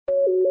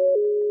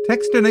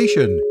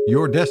Techstination,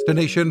 your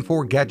destination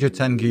for gadgets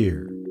and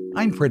gear.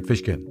 I'm Fred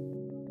Fishkin.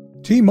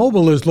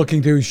 T-Mobile is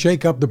looking to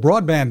shake up the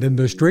broadband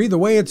industry the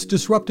way it's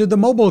disrupted the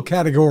mobile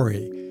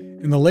category.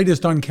 In the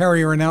latest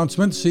Uncarrier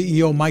announcement,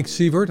 CEO Mike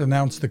Sievert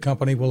announced the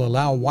company will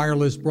allow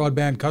wireless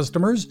broadband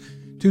customers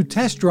to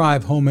test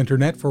drive home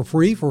internet for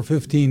free for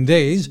 15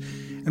 days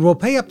and will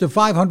pay up to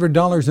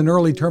 $500 in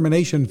early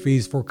termination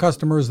fees for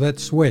customers that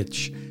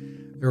switch.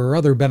 There are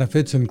other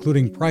benefits,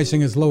 including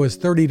pricing as low as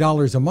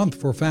 $30 a month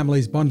for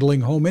families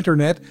bundling home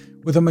internet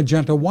with a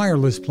Magenta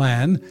wireless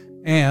plan,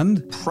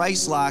 and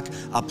price lock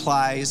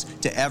applies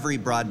to every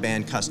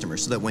broadband customer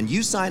so that when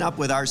you sign up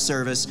with our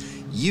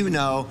service, you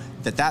know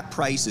that that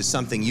price is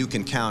something you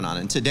can count on.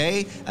 And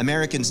today,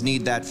 Americans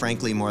need that,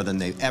 frankly, more than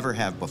they ever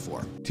have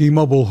before.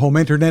 T-Mobile home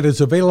internet is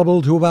available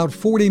to about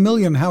 40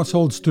 million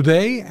households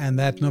today, and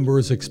that number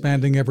is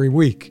expanding every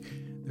week.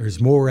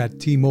 There's more at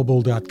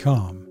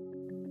T-Mobile.com.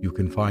 You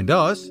can find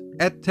us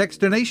at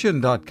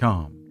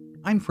Techstination.com.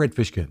 I'm Fred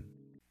Fishkin.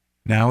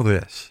 Now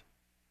this.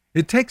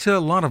 It takes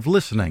a lot of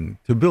listening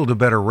to build a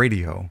better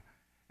radio,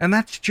 and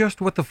that's just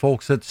what the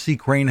folks at C.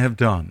 Crane have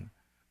done.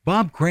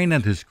 Bob Crane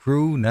and his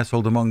crew,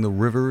 nestled among the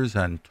rivers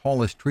and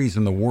tallest trees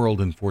in the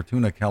world in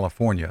Fortuna,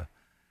 California,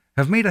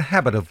 have made a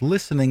habit of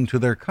listening to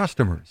their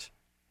customers.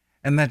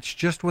 And that's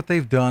just what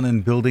they've done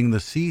in building the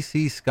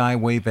CC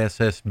Skywave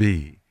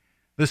SSB,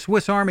 the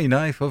Swiss Army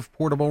knife of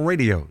portable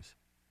radios.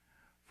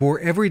 For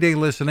everyday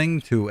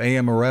listening to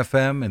AM or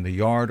FM in the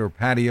yard or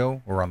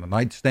patio or on the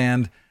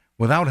nightstand,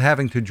 without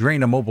having to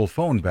drain a mobile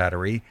phone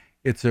battery,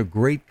 it's a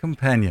great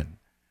companion.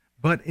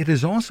 But it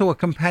is also a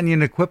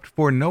companion equipped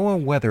for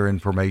NOAA weather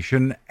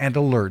information and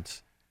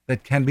alerts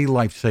that can be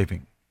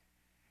life-saving.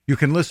 You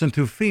can listen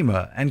to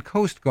FEMA and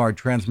Coast Guard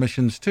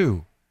transmissions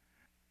too.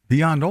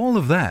 Beyond all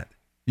of that,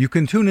 you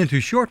can tune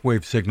into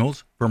shortwave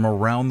signals from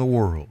around the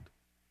world.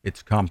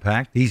 It's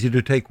compact, easy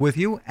to take with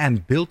you,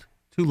 and built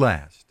to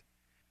last.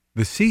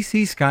 The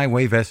CC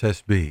Skywave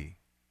SSB.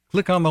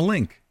 Click on the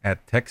link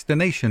at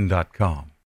Techstination.com.